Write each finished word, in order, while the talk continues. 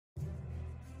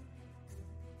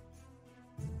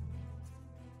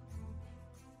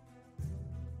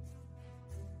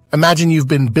Imagine you've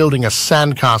been building a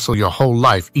sandcastle your whole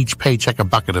life, each paycheck a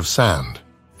bucket of sand.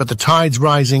 But the tide's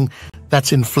rising,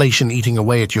 that's inflation eating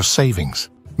away at your savings.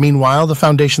 Meanwhile, the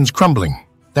foundation's crumbling.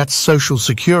 That's Social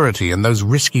Security and those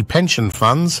risky pension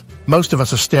funds. Most of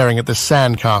us are staring at this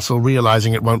sandcastle,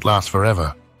 realizing it won't last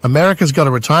forever. America's got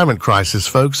a retirement crisis,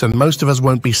 folks, and most of us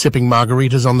won't be sipping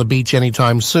margaritas on the beach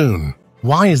anytime soon.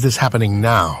 Why is this happening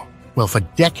now? Well, for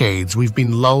decades, we've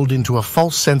been lulled into a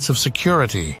false sense of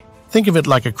security. Think of it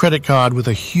like a credit card with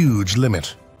a huge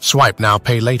limit. Swipe now,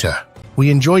 pay later. We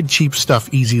enjoyed cheap stuff,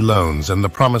 easy loans, and the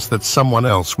promise that someone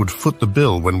else would foot the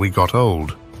bill when we got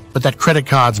old. But that credit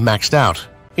card's maxed out.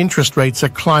 Interest rates are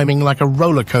climbing like a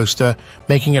roller coaster,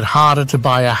 making it harder to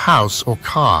buy a house or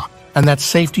car. And that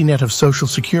safety net of Social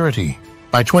Security.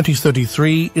 By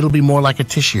 2033, it'll be more like a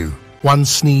tissue. One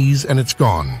sneeze and it's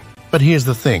gone. But here's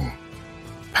the thing.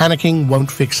 Panicking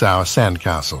won't fix our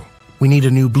sandcastle. We need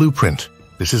a new blueprint.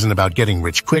 This isn't about getting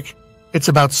rich quick. It's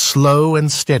about slow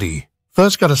and steady.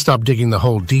 First, gotta stop digging the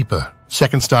hole deeper.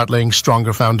 Second, start laying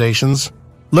stronger foundations.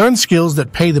 Learn skills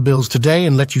that pay the bills today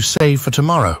and let you save for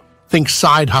tomorrow. Think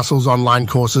side hustles, online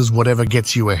courses, whatever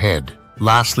gets you ahead.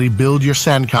 Lastly, build your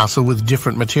sandcastle with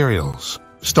different materials.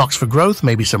 Stocks for growth,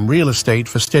 maybe some real estate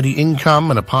for steady income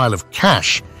and a pile of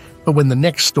cash. But when the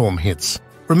next storm hits,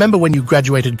 remember when you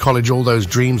graduated college, all those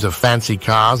dreams of fancy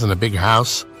cars and a big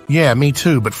house? Yeah, me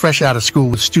too, but fresh out of school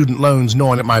with student loans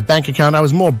gnawing at my bank account, I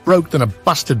was more broke than a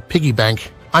busted piggy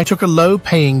bank. I took a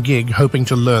low-paying gig hoping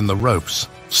to learn the ropes.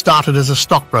 Started as a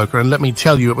stockbroker, and let me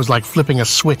tell you, it was like flipping a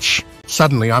switch.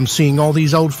 Suddenly, I'm seeing all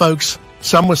these old folks.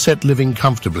 Some were set living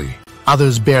comfortably.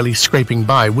 Others barely scraping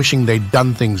by, wishing they'd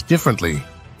done things differently.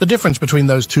 The difference between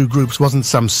those two groups wasn't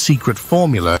some secret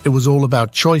formula, it was all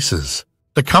about choices.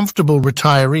 The comfortable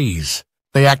retirees,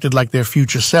 they acted like their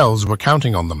future selves were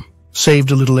counting on them.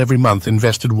 Saved a little every month,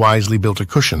 invested wisely, built a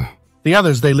cushion. The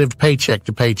others, they lived paycheck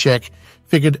to paycheck,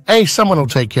 figured, hey, someone will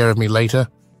take care of me later.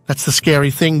 That's the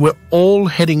scary thing, we're all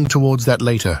heading towards that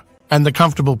later. And the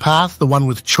comfortable path, the one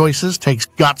with choices, takes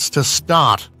guts to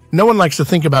start. No one likes to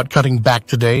think about cutting back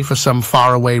today for some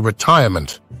faraway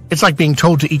retirement. It's like being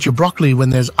told to eat your broccoli when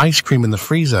there's ice cream in the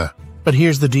freezer. But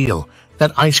here's the deal.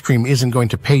 That ice cream isn't going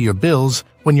to pay your bills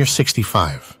when you're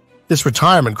 65. This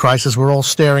retirement crisis we're all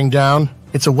staring down,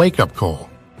 it's a wake-up call.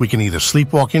 We can either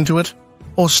sleepwalk into it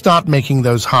or start making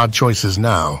those hard choices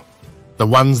now. The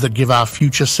ones that give our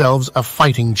future selves a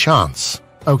fighting chance.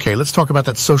 Okay, let's talk about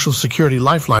that Social Security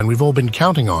lifeline we've all been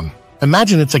counting on.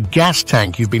 Imagine it's a gas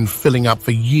tank you've been filling up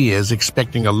for years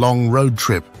expecting a long road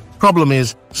trip. Problem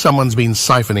is, someone's been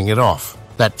siphoning it off.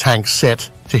 That tank's set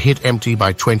to hit empty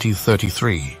by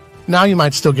 2033. Now you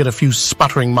might still get a few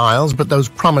sputtering miles, but those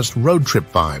promised road trip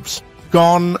vibes.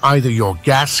 Gone, either your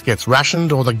gas gets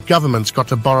rationed or the government's got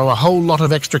to borrow a whole lot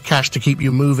of extra cash to keep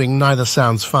you moving. Neither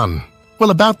sounds fun.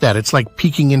 Well, about that, it's like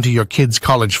peeking into your kid's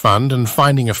college fund and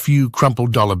finding a few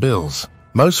crumpled dollar bills.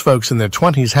 Most folks in their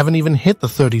 20s haven't even hit the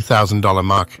 $30,000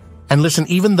 mark. And listen,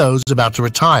 even those about to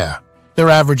retire, they're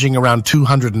averaging around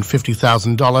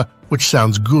 $250,000, which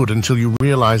sounds good until you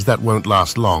realize that won't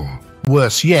last long.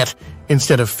 Worse yet,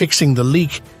 instead of fixing the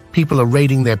leak, people are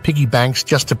raiding their piggy banks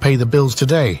just to pay the bills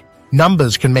today.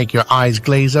 Numbers can make your eyes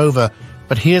glaze over,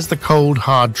 but here's the cold,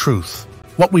 hard truth.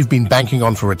 What we've been banking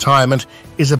on for retirement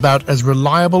is about as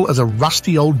reliable as a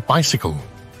rusty old bicycle.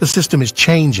 The system is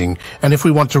changing, and if we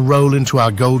want to roll into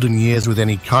our golden years with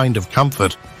any kind of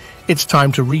comfort, it's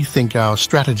time to rethink our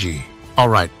strategy. All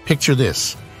right, picture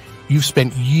this. You've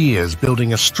spent years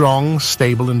building a strong,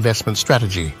 stable investment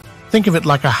strategy. Think of it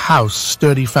like a house,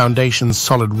 sturdy foundations,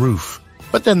 solid roof.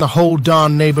 But then the whole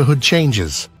darn neighborhood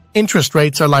changes. Interest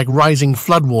rates are like rising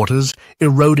floodwaters,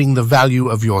 eroding the value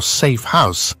of your safe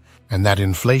house. And that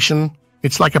inflation?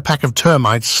 It's like a pack of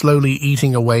termites slowly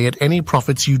eating away at any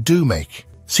profits you do make.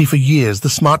 See, for years, the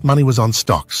smart money was on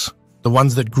stocks, the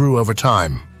ones that grew over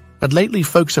time. But lately,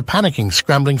 folks are panicking,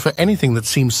 scrambling for anything that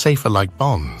seems safer, like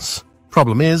bonds.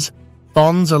 Problem is,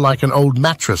 bonds are like an old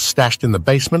mattress stashed in the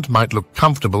basement, might look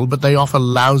comfortable, but they offer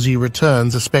lousy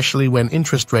returns, especially when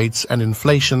interest rates and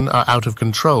inflation are out of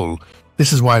control.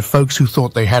 This is why folks who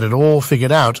thought they had it all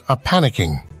figured out are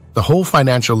panicking. The whole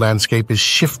financial landscape is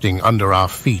shifting under our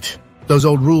feet. Those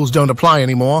old rules don't apply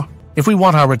anymore. If we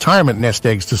want our retirement nest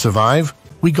eggs to survive,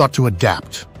 we got to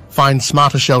adapt. Find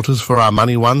smarter shelters for our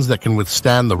money, ones that can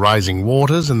withstand the rising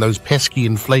waters and those pesky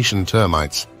inflation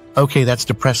termites. Okay, that's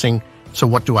depressing, so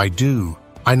what do?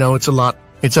 I know it's a lot.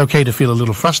 It's okay to feel a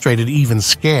little frustrated, even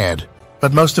scared.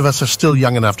 But most of us are still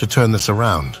young enough to turn this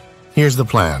around. Here's the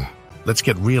plan. Let's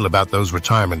get real about those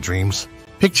retirement dreams.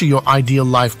 Picture your ideal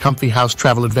life, comfy house,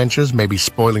 travel adventures, maybe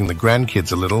spoiling the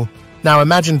grandkids a little. Now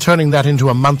imagine turning that into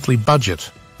a monthly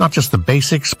budget. Not just the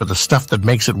basics, but the stuff that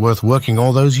makes it worth working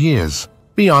all those years.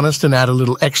 Be honest and add a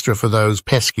little extra for those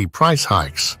pesky price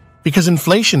hikes. Because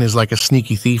inflation is like a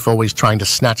sneaky thief always trying to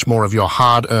snatch more of your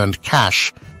hard-earned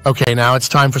cash. Okay, now it's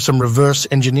time for some reverse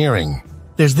engineering.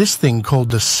 There's this thing called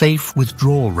the safe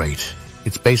withdrawal rate.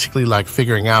 It's basically like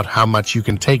figuring out how much you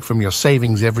can take from your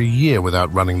savings every year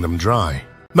without running them dry.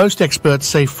 Most experts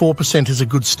say 4% is a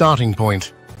good starting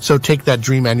point. So take that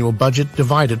dream annual budget,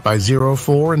 divide it by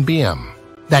 0.4 and BM.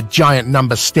 That giant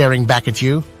number staring back at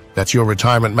you, that's your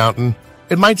retirement mountain.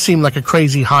 It might seem like a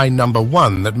crazy high number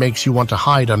one that makes you want to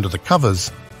hide under the covers,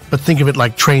 but think of it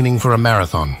like training for a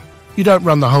marathon. You don't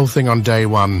run the whole thing on day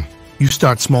one. You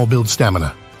start small, build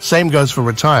stamina. Same goes for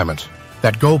retirement.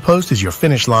 That goalpost is your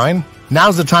finish line.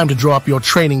 Now's the time to draw up your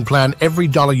training plan. Every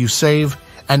dollar you save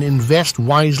and invest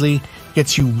wisely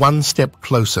gets you one step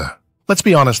closer. Let's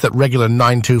be honest, that regular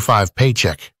 925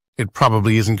 paycheck, it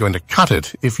probably isn't going to cut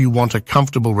it if you want a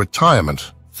comfortable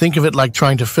retirement. Think of it like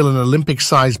trying to fill an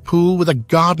Olympic-sized pool with a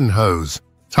garden hose.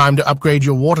 Time to upgrade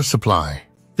your water supply.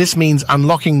 This means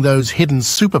unlocking those hidden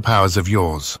superpowers of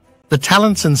yours. The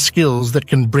talents and skills that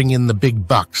can bring in the big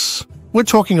bucks. We're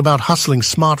talking about hustling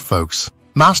smart, folks.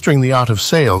 Mastering the art of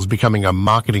sales, becoming a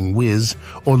marketing whiz,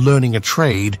 or learning a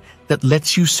trade that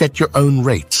lets you set your own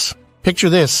rates. Picture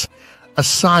this, a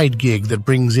side gig that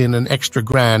brings in an extra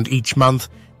grand each month,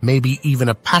 maybe even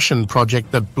a passion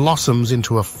project that blossoms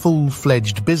into a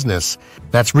full-fledged business.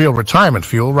 That's real retirement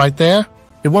fuel right there.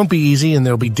 It won't be easy, and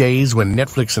there'll be days when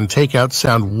Netflix and takeout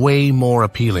sound way more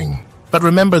appealing. But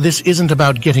remember, this isn't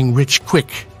about getting rich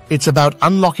quick. It's about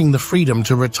unlocking the freedom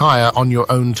to retire on your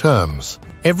own terms.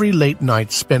 Every late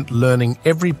night spent learning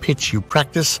every pitch you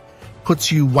practice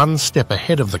puts you one step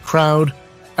ahead of the crowd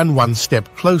and one step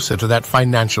closer to that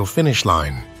financial finish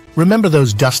line. Remember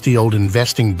those dusty old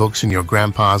investing books in your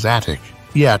grandpa's attic?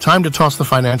 Yeah, time to toss. The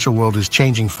financial world is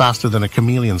changing faster than a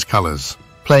chameleon's colors.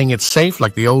 Playing it safe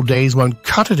like the old days won't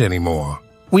cut it anymore.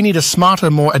 We need a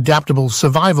smarter, more adaptable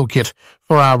survival kit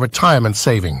for our retirement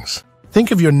savings.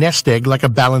 Think of your nest egg like a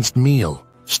balanced meal.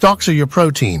 Stocks are your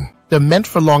protein. They're meant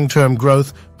for long-term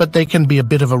growth, but they can be a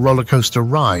bit of a roller coaster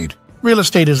ride. Real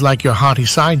estate is like your hearty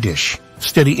side dish.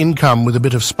 Steady income with a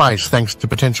bit of spice thanks to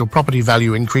potential property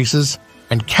value increases.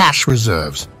 And cash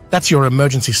reserves. That's your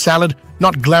emergency salad,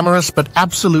 not glamorous, but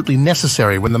absolutely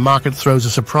necessary when the market throws a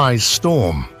surprise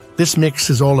storm. This mix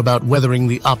is all about weathering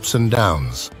the ups and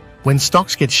downs. When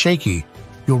stocks get shaky,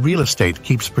 your real estate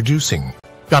keeps producing.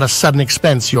 Got a sudden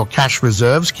expense, your cash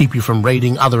reserves keep you from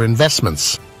raiding other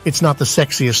investments. It's not the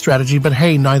sexiest strategy, but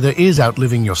hey, neither is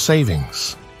outliving your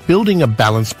savings. Building a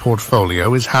balanced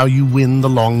portfolio is how you win the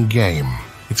long game.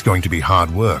 It's going to be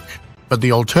hard work. But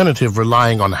the alternative,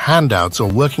 relying on handouts or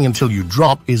working until you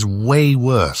drop, is way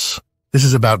worse. This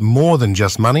is about more than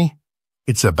just money.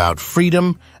 It's about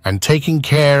freedom and taking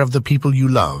care of the people you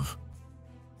love.